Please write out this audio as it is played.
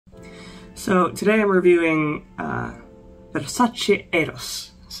So today I'm reviewing Versace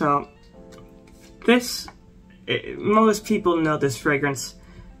Eros. So most people know this fragrance.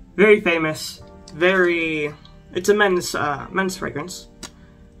 Very famous, it's a men's fragrance.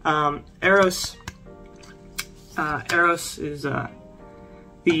 Eros is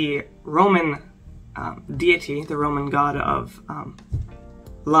the Roman deity, the Roman god of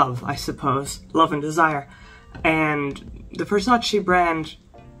love, I suppose, love and desire. And the Versace brand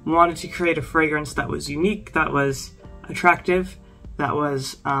wanted to create a fragrance that was unique, that was attractive, that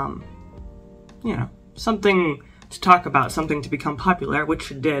was, you know, something to talk about, something to become popular,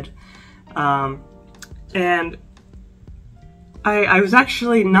 which it did. And I was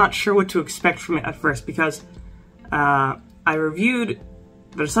actually not sure what to expect from it at first, because I reviewed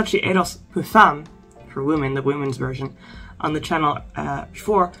Versace Eros pour femmes, for women, the women's version, on the channel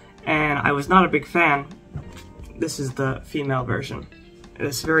before, and I was not a big fan. This is the female version.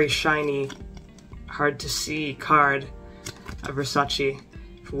 This very shiny, hard to see card of Versace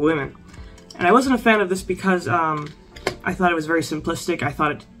for women. And I wasn't a fan of this because I thought it was very simplistic. I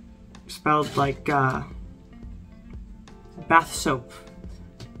thought it smelled like bath soap,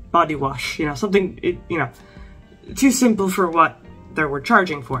 body wash, you know, something, too simple for what they were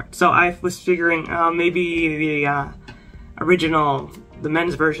charging for it. So I was figuring maybe the original, the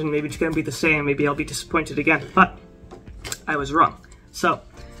men's version, maybe it's gonna be the same, maybe I'll be disappointed again, but I was wrong. So,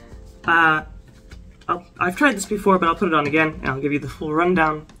 I've tried this before, but I'll put it on again, and I'll give you the full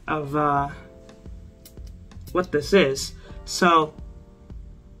rundown of what this is. So,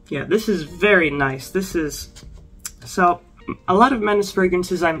 yeah, this is very nice. So, a lot of men's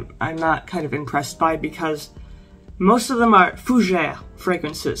fragrances I'm not kind of impressed by, because most of them are fougere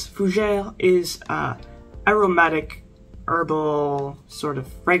fragrances. Fougere is aromatic, herbal sort of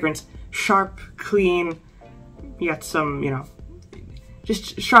fragrance. Sharp, clean, yet some,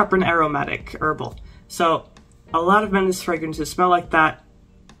 just sharp and aromatic, herbal. So a lot of men's fragrances smell like that.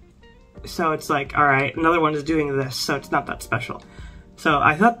 So it's like, alright, another one is doing this, so it's not that special. So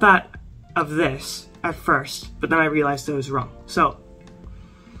I thought that of this at first, but then I realized I was wrong. So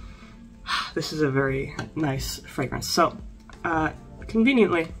this is a very nice fragrance. So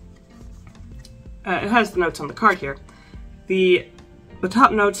conveniently, it has the notes on the card here. The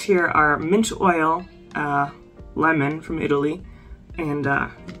top notes here are mint oil, lemon from Italy, and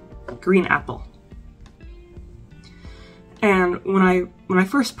green apple. And when I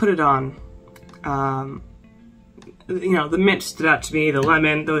first put it on, the mint stood out to me, the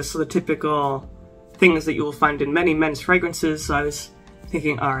lemon, those are the typical things that you will find in many men's fragrances. So I was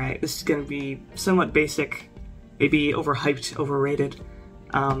thinking, alright, this is going to be somewhat basic, maybe overhyped, overrated.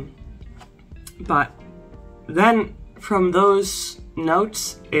 But then from those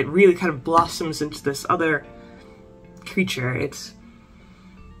notes, it really kind of blossoms into this other creature. It's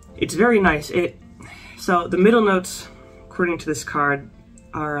very nice. So the middle notes, according to this card,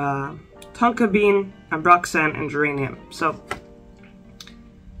 are tonka bean, ambroxan, and geranium. So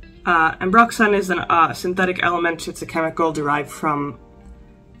ambroxan is a synthetic element. It's a chemical derived from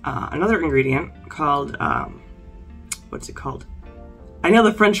another ingredient called, what's it called? I know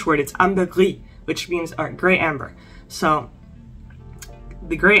the French word, it's ambergris, which means gray amber. So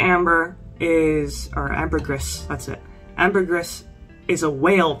the gray amber or ambergris, that's it. Ambergris is a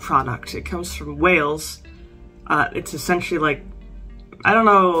whale product. It comes from whales. It's essentially like, I don't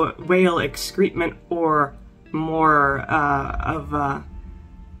know, whale excrement or more of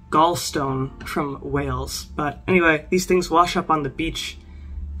gallstone from whales. But anyway, these things wash up on the beach.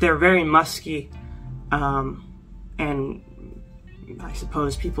 They're very musky, and I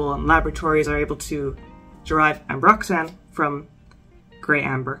suppose people in laboratories are able to derive ambroxan from gray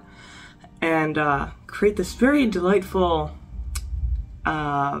amber and create this very delightful,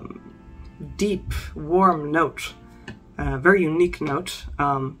 deep, warm note, very unique note,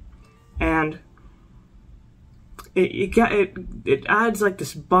 and it adds like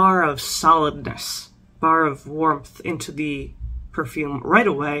this bar of solidness, bar of warmth into the perfume right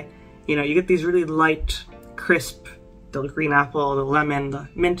away. You get these really light, crisp, the green apple, the lemon, the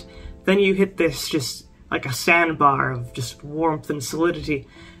mint. Then you hit this just like a sandbar of just warmth and solidity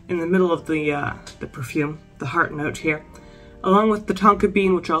in the middle of the perfume, the heart note here, along with the tonka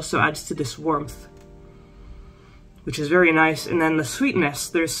bean, which also adds to this warmth, which is very nice. And then the sweetness,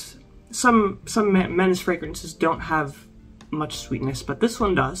 there's some men's fragrances don't have much sweetness, but this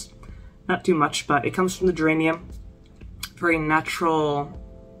one does. Not too much, but it comes from the geranium. Very natural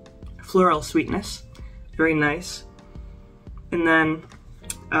floral sweetness, very nice. And then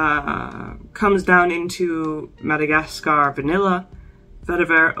comes down into Madagascar vanilla,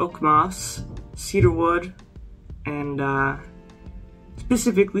 vetiver, oak moss, cedarwood, and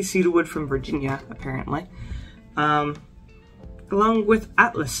specifically cedarwood from Virginia, apparently, along with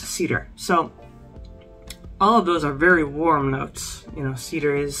Atlas cedar. So all of those are very warm notes. You know,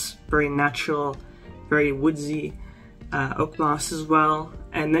 cedar is very natural, very woodsy, oak moss as well.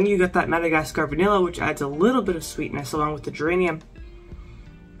 And then you got that Madagascar vanilla, which adds a little bit of sweetness along with the geranium.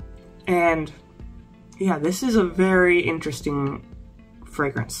 And yeah, this is a very interesting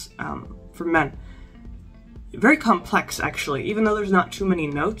fragrance for men. Very complex, actually, even though there's not too many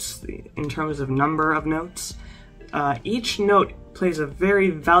notes in terms of number of notes. Each note plays a very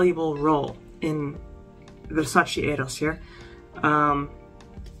valuable role in Versace Eros here.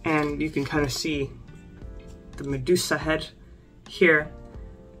 And you can kind of see the Medusa head here.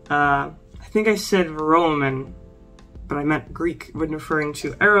 I think I said Roman, but I meant Greek when referring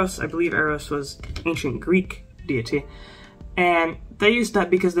to Eros. I believe Eros was ancient Greek deity. And they used that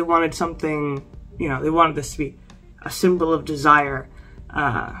because they wanted something, you know, they wanted this to be a symbol of desire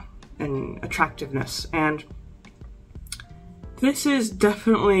and attractiveness. And this is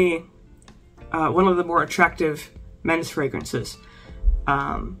definitely one of the more attractive men's fragrances.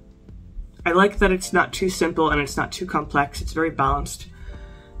 I like that it's not too simple and it's not too complex. It's very balanced.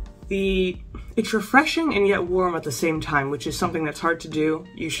 It's refreshing and yet warm at the same time, which is something that's hard to do.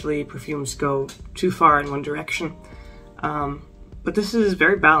 Usually perfumes go too far in one direction. But this is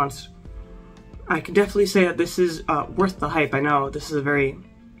very balanced. I can definitely say that this is worth the hype. I know this is a very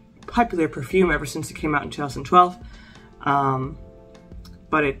popular perfume ever since it came out in 2012.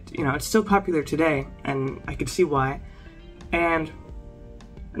 But it's still popular today, and I can see why. And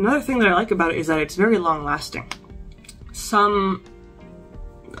another thing that I like about it is that it's very long lasting.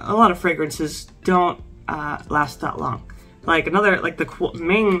 A lot of fragrances don't last that long. Like the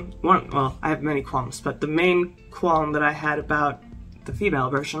main one, well, I have many qualms, but the main qualm that I had about the female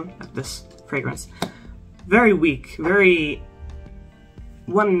version of this fragrance, very weak, very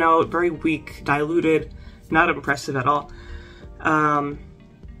one note, very weak, diluted, not impressive at all.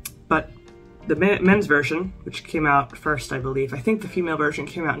 But the men's version, which came out first, I believe, I think the female version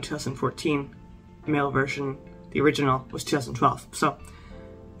came out in 2014, the male version, the original, was 2012. So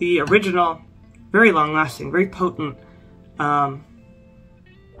the original, very long lasting, very potent. I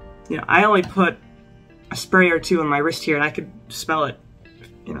only put a spray or two on my wrist here and I could smell it,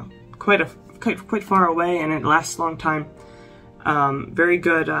 quite far away, and it lasts a long time. Very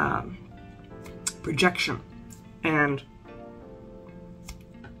good projection. And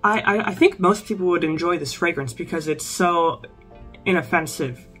I think most people would enjoy this fragrance because it's so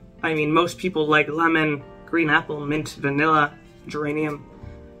inoffensive. I mean, most people like lemon, green apple, mint, vanilla, geranium,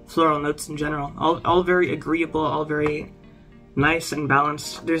 floral notes in general. All very agreeable, all very nice and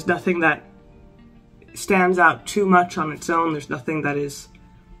balanced. There's nothing that stands out too much on its own. There's nothing that is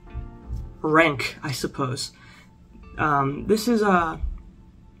rank, I suppose. I can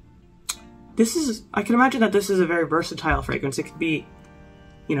imagine that this is a very versatile fragrance. It could be,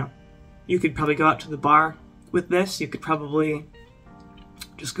 you could probably go out to the bar with this. You could probably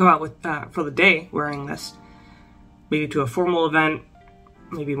just go out with for the day wearing this. Maybe to a formal event,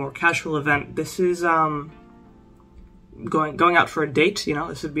 maybe a more casual event. This is going out for a date,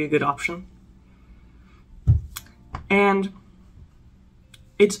 this would be a good option. And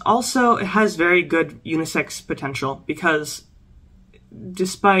it has very good unisex potential because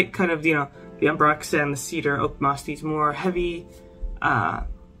despite kind of, the Ambrox and the cedar, oak moss, these more heavy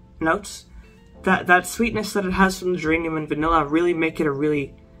notes, that sweetness that it has from the geranium and vanilla really make it a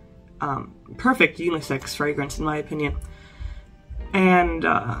really perfect unisex fragrance, in my opinion. And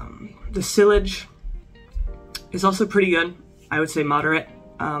the sillage is also pretty good. I would say moderate.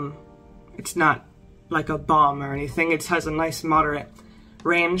 It's not like a bomb or anything. It has a nice moderate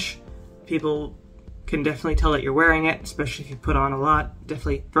range. People can definitely tell that you're wearing it, especially if you put on a lot.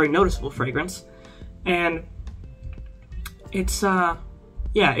 Definitely very noticeable fragrance. And it's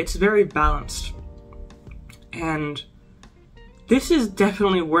it's very balanced. And this is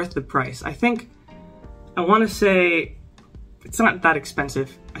definitely worth the price. I want to say it's not that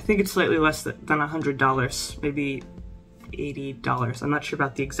expensive. I think it's slightly less than $100, maybe $80. I'm not sure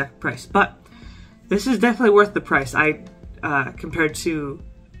about the exact price, but this is definitely worth the price. Compared to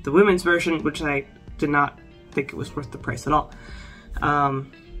the women's version, which I did not think it was worth the price at all.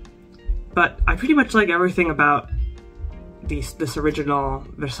 But I pretty much like everything about this original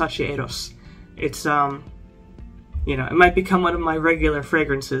Versace Eros. It's it might become one of my regular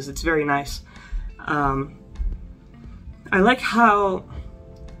fragrances. It's very nice. I like how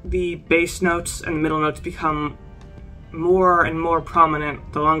the base notes and the middle notes become more and more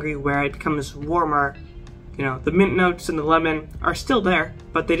prominent the longer you wear it. It becomes warmer. The mint notes and the lemon are still there,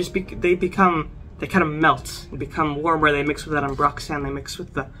 but they become they kind of melt and become warmer. They mix with that ambroxan, they mix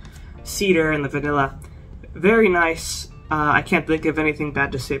with the cedar and the vanilla. Very nice. I can't think of anything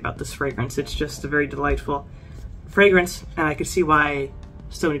bad to say about this fragrance. It's just a very delightful fragrance, and I can see why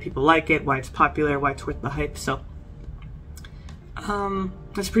so many people like it, why it's popular, why it's worth the hype. So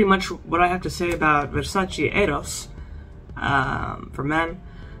that's pretty much what I have to say about Versace Eros for men.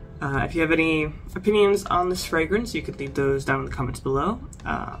 If you have any opinions on this fragrance, you could leave those down in the comments below.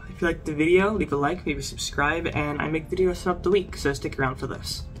 If you liked the video, leave a like, maybe subscribe, and I make videos throughout the week, so stick around for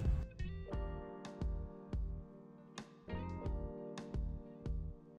this.